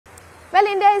Well,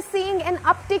 India is seeing an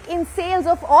uptick in sales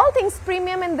of all things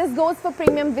premium, and this goes for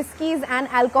premium whiskies and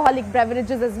alcoholic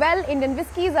beverages as well. Indian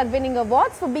whiskies are winning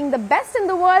awards for being the best in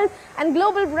the world, and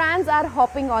global brands are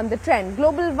hopping on the trend.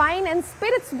 Global wine and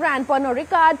spirits brand Pernod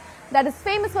Ricard, that is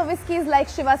famous for whiskies like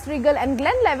Chivas Regal and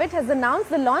Glenlivet, has announced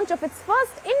the launch of its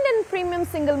first Indian premium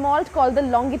single malt called the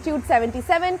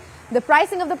Longitude77. The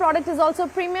pricing of the product is also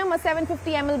premium. A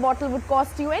 750 ml bottle would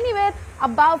cost you anywhere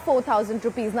above 4,000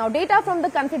 rupees. Now, data from the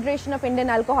Confederation of Indian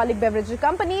Alcoholic Beverage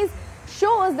Companies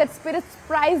shows that spirits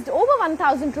priced over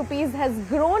 1,000 rupees has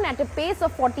grown at a pace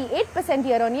of 48%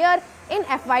 year-on-year in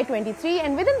FY23,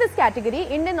 and within this category,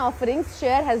 Indian offerings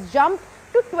share has jumped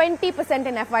to 20%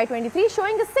 in FY23,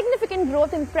 showing a significant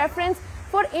growth in preference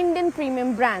for Indian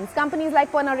premium brands. Companies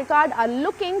like Pernod Ricard are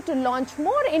looking to launch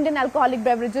more Indian alcoholic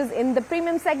beverages in the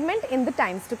premium segment in the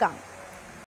times to come.